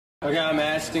Okay, I'm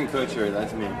Ashton Kutcher,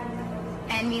 that's me.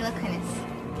 And Mila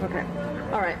Kunis. Okay,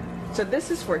 all right. So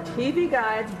this is for TV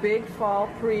Guide's Big Fall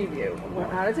Preview. Well,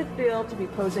 how does it feel to be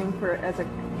posing as a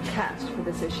cast for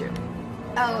this issue?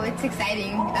 Oh, it's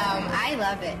exciting. I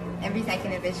love it. Every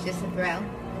second of it's just a thrill.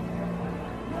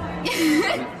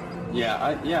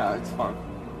 Yeah, it's fun.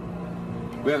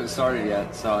 We haven't started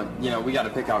yet, so we got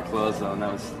to pick out clothes though, and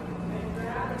that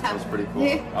was pretty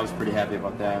cool. I was pretty happy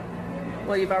about that.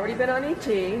 Well, you've already been on ET,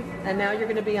 and now you're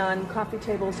going to be on coffee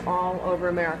tables all over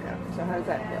America. So how does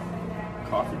that feel?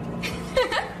 Coffee table.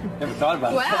 Never thought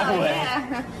about it that way.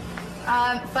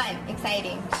 Yeah. Fun,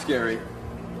 exciting. Scary.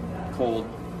 Cold.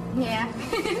 Yeah.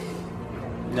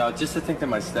 No, just to think that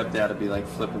my stepdad would be like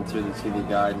flipping through the TV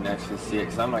Guide and actually see it,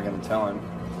 because I'm not going to tell him.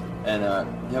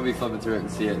 And he'll be flipping through it and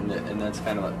see it, and that's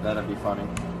kind of, that'd be funny.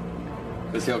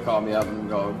 Because he'll call me up and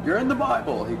go, "You're in the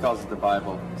Bible." He calls it the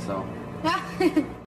Bible, so.